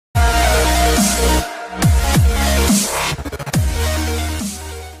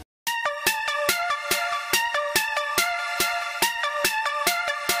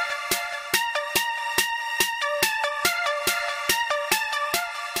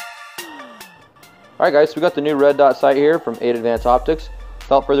Alright guys, so we got the new red dot sight here from ADE Advanced Optics.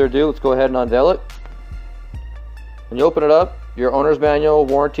 Without further ado, let's go ahead and unveil it. When you open it up, your owner's manual,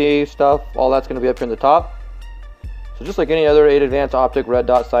 warranty stuff, all that's going to be up here in the top. So just like any other ADE Advanced Optic red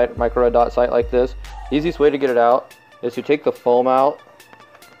dot sight, micro red dot sight like this, the easiest way to get it out is to take the foam out,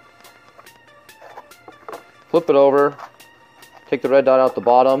 flip it over, take the red dot out the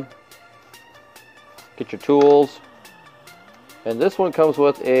bottom, get your tools, and this one comes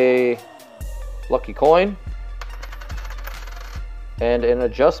with a lucky coin and an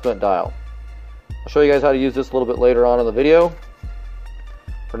adjustment dial. I'll show you guys how to use this a little bit later on in the video.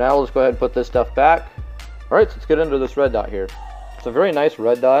 For now, let's go ahead and put this stuff back. Alright, so let's get into this red dot here. It's a very nice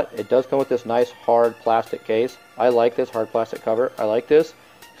red dot. It does come with this nice hard plastic case. I like this hard plastic cover. I like this,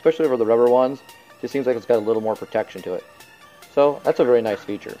 especially over the rubber ones. It just seems like it's got a little more protection to it. So that's a very nice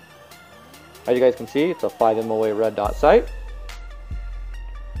feature. As you guys can see, it's a 5 MOA red dot sight.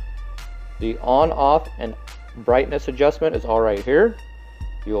 The on, off, and brightness adjustment is all right here.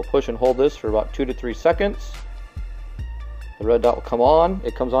 You will push and hold this for about 2 to 3 seconds. The red dot will come on.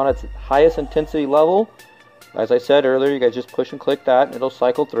 It comes on at its highest intensity level. As I said earlier, you guys just push and click that and it'll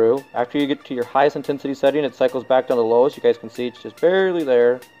cycle through. After you get to your highest intensity setting, it cycles back down to the lowest. You guys can see it's just barely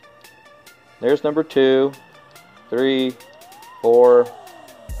there. There's number 2, 3, 4,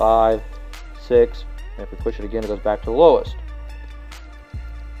 5, 6, and if we push it again, it goes back to the lowest.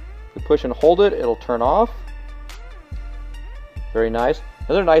 If we push and hold it, it'll turn off. Very nice.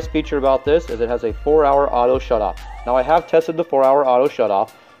 Another nice feature about this is it has a 4-hour auto shut-off. Now I have tested the 4-hour auto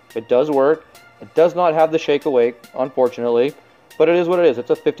shut-off. It does work. It does not have the shake awake, unfortunately, but it is what it is. It's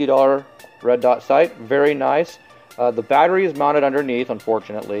a $50 red dot sight. Very nice. The battery is mounted underneath,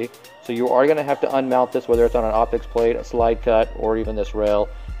 unfortunately, so you are going to have to unmount this, whether it's on an optics plate, a slide cut, or even this rail,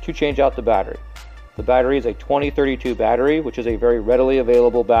 to change out the battery. The battery is a 2032 battery, which is a very readily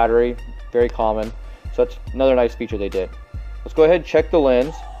available battery, very common. So that's another nice feature they did. Let's go ahead and check the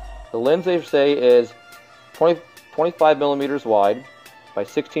lens. The lens, they say, is 25 millimeters wide by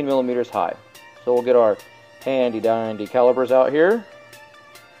 16 millimeters high. So we'll get our handy dandy calibers out here.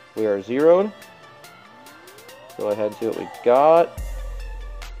 We are zeroed. Go ahead and see what we got.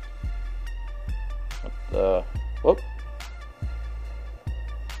 Whoop.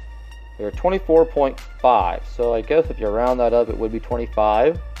 We are 24.5. So I guess if you round that up, it would be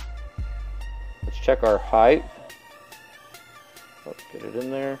 25. Let's check our height. Let's get it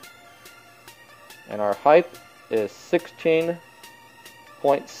in there. And our height is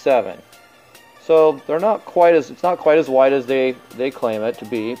 16.7. So they're not quite as, it's not quite as wide as they claim it to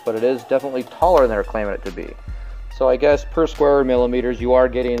be, but it is definitely taller than they're claiming it to be. So I guess per square millimeters, you are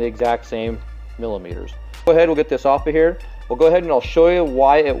getting the exact same millimeters. Go ahead, we'll get this off of here. We'll go ahead and I'll show you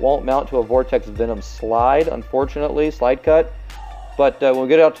why it won't mount to a Vortex Venom slide, unfortunately, slide cut. But when we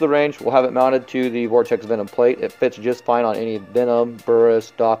get out to the range, we'll have it mounted to the Vortex Venom plate. It fits just fine on any Venom,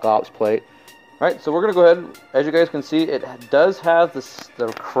 Burris, Doc Ops plate. Alright, so we're going to go ahead, as you guys can see, it does have the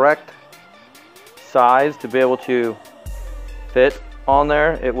correct size to be able to fit on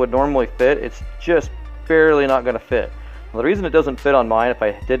there. It would normally fit. It's just barely not going to fit. Well, the reason it doesn't fit on mine, if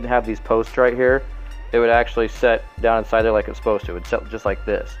I didn't have these posts right here, it would actually set down inside there like it's supposed to. It would set just like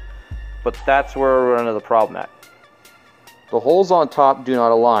this. But that's where we're running into the problem at. The holes on top do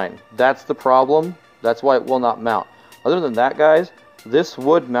not align. That's the problem. That's why it will not mount. Other than that, guys, this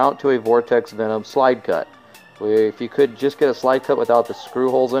would mount to a Vortex Venom slide cut. If you could just get a slide cut without the screw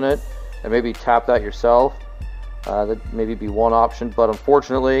holes in it, and maybe tap that yourself, that'd maybe be one option. But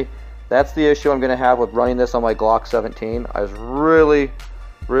unfortunately, that's the issue I'm going to have with running this on my Glock 17. I was really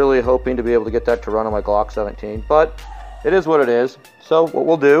hoping to be able to get that to run on my Glock 17, but it is what it is. So what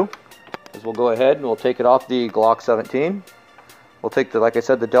we'll do is we'll go ahead and we'll take it off the Glock 17. We'll take the, like I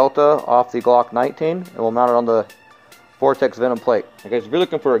said, the Delta off the Glock 19, and we'll mount it on the Vortex Venom plate. Okay, guys, if you're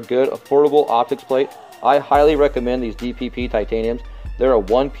looking for a good, affordable optics plate, I highly recommend these DPP titaniums. They're a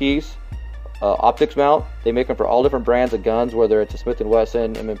one-piece optics mount. They make them for all different brands of guns, whether it's a Smith &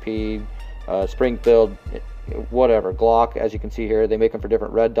 Wesson, M&P, Springfield, whatever, Glock, as you can see here. They make them for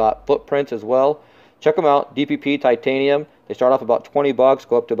different red dot footprints as well. Check them out, DPP titanium. They start off about 20 bucks,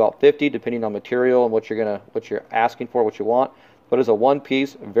 go up to about 50, depending on material and what you're asking for, what you want. But it's a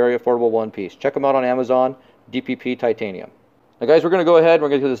one-piece, very affordable one-piece. Check them out on Amazon, DPP titanium. Now, guys, we're going to go ahead. We're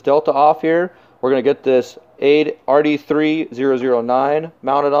going to get this Delta off here. We're going to get this ADE RD3-009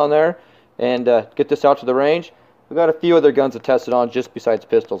 mounted on there and get this out to the range. We've got a few other guns to test it on, just besides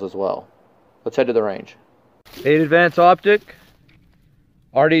pistols as well. let's head to the range. ADE Advanced optic,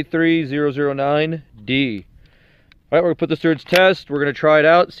 RD3-009D. All right, we're gonna put this through its test. We're gonna try it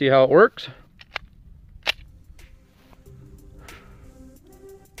out, see how it works.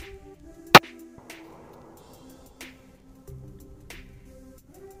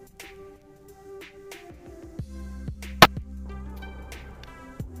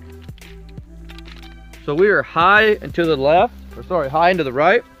 So we are high and to the left, or sorry, high and to the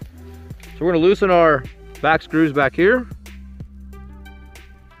right. So we're gonna loosen our back screws back here.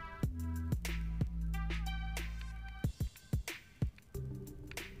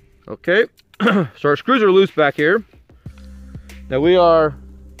 Okay, so our screws are loose back here. Now we are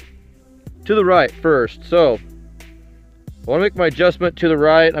to the right first. So I wanna make my adjustment to the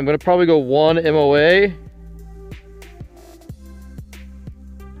right. I'm gonna probably go 1 MOA.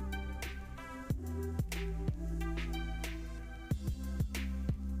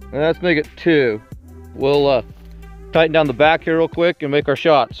 And let's make it 2. We'll tighten down the back here real quick and make our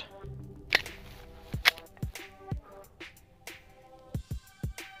shots.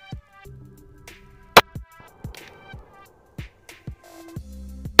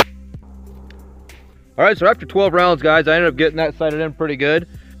 All right, so after 12 rounds, guys, I ended up getting that sighted in pretty good.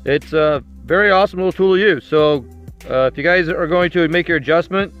 It's a very awesome little tool to use. So if you guys are going to make your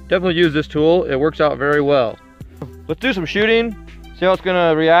adjustment, definitely use this tool. It works out very well. Let's do some shooting. See how it's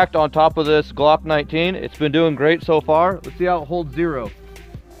gonna react on top of this Glock 19. It's been doing great so far. Let's see how it holds 0.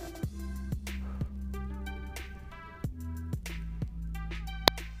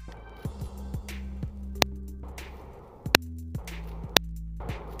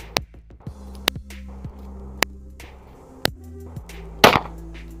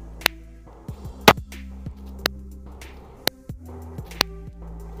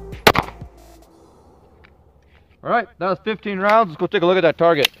 All right, that was 15 rounds. Let's go take a look at that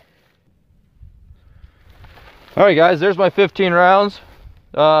target. All right, guys, there's my 15 rounds.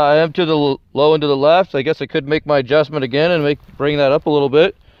 I am to the low and to the left. I guess I could make my adjustment again and bring that up a little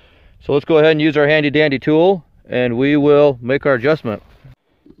bit. So let's go ahead and use our handy dandy tool and we will make our adjustment.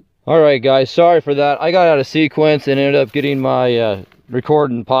 All right, guys, sorry for that. I got out of sequence and ended up getting my record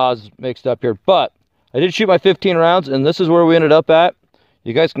and pause mixed up here. But I did shoot my 15 rounds and this is where we ended up at.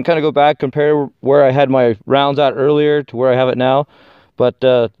 You guys can kind of go back, compare where I had my rounds at earlier to where I have it now. But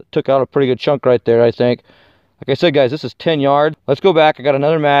took out a pretty good chunk right there, I think. Like I said, guys, this is 10 yards. Let's go back. I got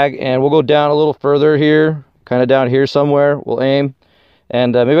another mag, and we'll go down a little further here, kind of down here somewhere. We'll aim.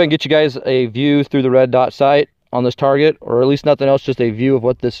 And maybe I can get you guys a view through the red dot sight on this target, or at least nothing else, just a view of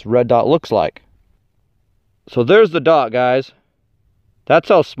what this red dot looks like. So there's the dot, guys. That's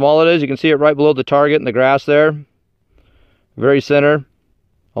how small it is. You can see it right below the target in the grass there. Very center.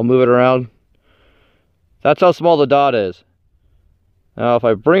 I'll move it around. That's how small the dot is. Now if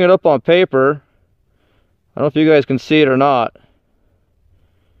I bring it up on paper, I don't know if you guys can see it or not.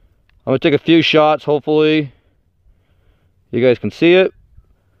 I'm going to take a few shots, hopefully you guys can see it.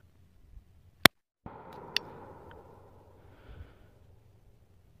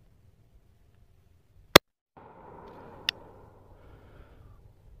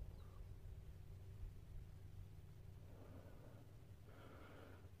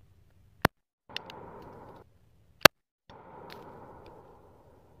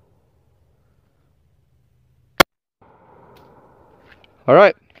 All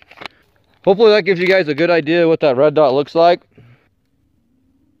right, hopefully that gives you guys a good idea what that red dot looks like.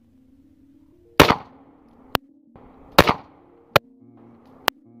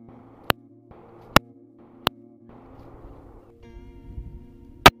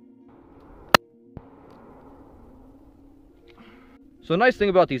 So the nice thing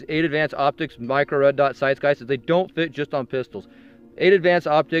about these ADE Advanced Optics micro red dot sights, guys, is they don't fit just on pistols. ADE Advanced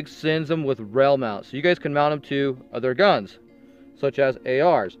Optics sends them with rail mounts, so you guys can mount them to other guns, such as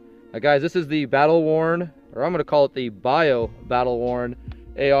ARs. Now guys, this is the battle worn, or I'm going to call it the bio battle worn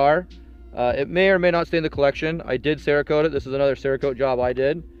AR. It may or may not stay in the collection. I did Cerakote it. This is another Cerakote job I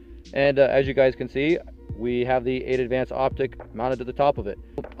did. And as you guys can see, we have the ADE Advanced Optic mounted to the top of it.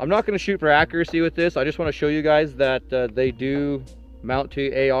 I'm not going to shoot for accuracy with this. I just want to show you guys that they do mount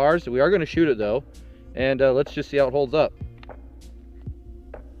to ARs. We are going to shoot it though. And let's just see how it holds up.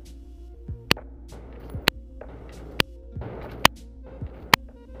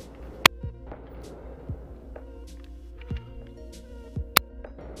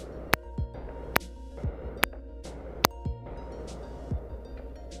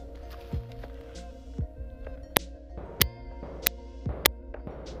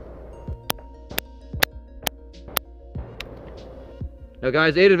 Now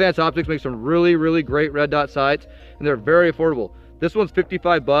guys, ADE Advanced Optics makes some really great red dot sights, and they're very affordable. This one's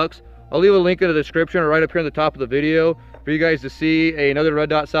 55 bucks. I'll leave a link in the description or right up here in the top of the video for you guys to see another red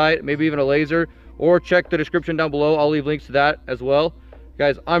dot sight, maybe even a laser, or check the description down below. I'll leave links to that as well.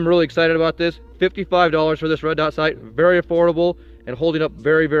 Guys, I'm really excited about this. $55 for this red dot sight, very affordable and holding up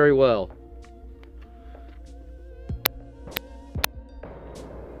very, very well.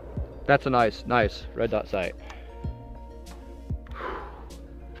 That's a nice red dot sight.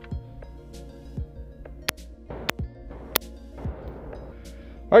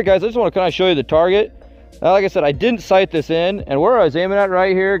 All right, guys, I just want to kind of show you the target. Now, like I said, I didn't sight this in, and where I was aiming at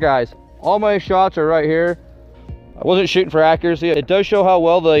right here, guys, all my shots are right here. I wasn't shooting for accuracy. It does show how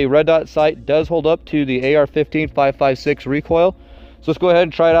well the red dot sight does hold up to the AR-15 5.56 recoil. So let's go ahead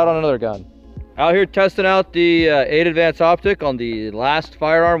and try it out on another gun. Out here testing out the ADE Advanced optic on the last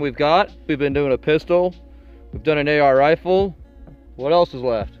firearm we've got. We've been doing a pistol. We've done an AR rifle. What else is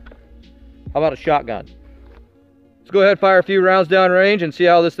left? How about a shotgun? Let's go ahead and fire a few rounds down range and see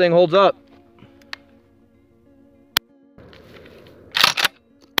how this thing holds up.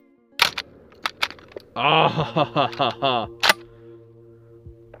 Ah,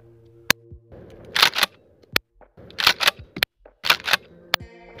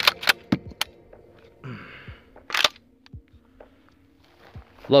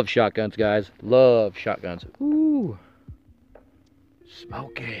 love shotguns, guys. Love shotguns. Ooh,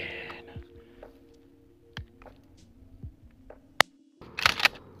 smoking.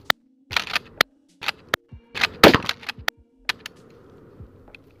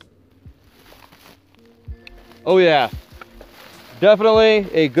 Oh yeah, definitely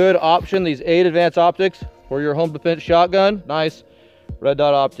a good option, these ADE Advanced optics for your home defense shotgun. Nice red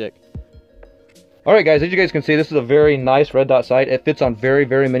dot optic. All right, guys, as you guys can see, this is a very nice red dot sight. It fits on very,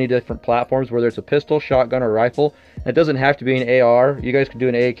 very many different platforms, whether it's a pistol, shotgun, or rifle. It doesn't have to be an AR. You guys could do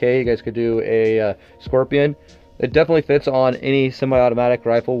an AK, you guys could do a Scorpion. It definitely fits on any semi-automatic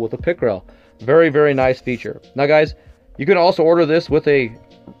rifle with a pick rail. Very, very nice feature. Now, guys, you can also order this with a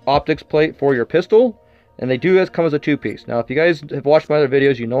optics plate for your pistol. And they do come as a two-piece. Now, if you guys have watched my other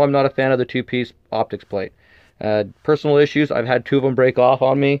videos, you know I'm not a fan of the two-piece optics plate. Personal issues, I've had 2 of them break off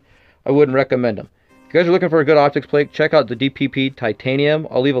on me. I wouldn't recommend them. If you guys are looking for a good optics plate, check out the DPP Titanium.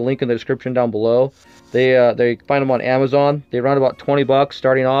 I'll leave a link in the description down below. They find them on Amazon. They run about 20 bucks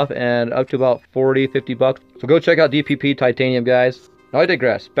starting off and up to about 40, 50 bucks. So go check out DPP Titanium, guys. Now I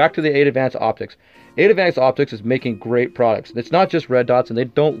digress. Back to the ADE Advanced optics. ADE Advanced optics is making great products. It's not just red dots, and they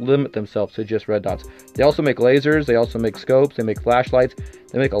don't limit themselves to just red dots. They also make lasers, they also make scopes, they make flashlights.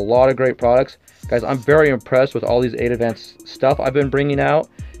 They make a lot of great products. Guys, I'm very impressed with all these ADE Advanced stuff I've been bringing out.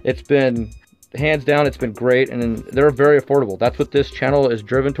 It's been, hands down, it's been great, and they're very affordable. That's what this channel is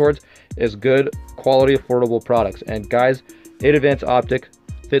driven towards, is good, quality, affordable products. And guys, ADE Advanced optic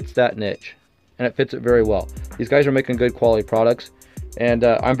fits that niche, and it fits it very well. These guys are making good quality products. And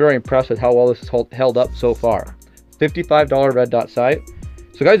I'm very impressed with how well this has held up so far. $55 red dot sight.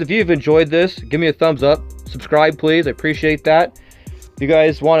 So guys, if you've enjoyed this, give me a thumbs up. Subscribe, please. I appreciate that. If you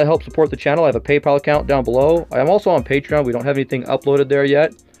guys want to help support the channel, I have a PayPal account down below. I am also on Patreon. We don't have anything uploaded there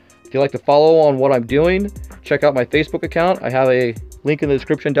yet. If you'd like to follow on what I'm doing, check out my Facebook account. I have a link in the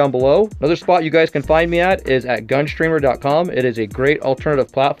description down below. Another spot you guys can find me at is at gunstreamer.com. It is a great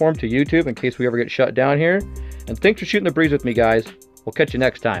alternative platform to YouTube in case we ever get shut down here. And thanks for shooting the breeze with me, guys. We'll catch you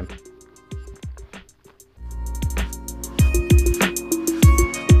next time.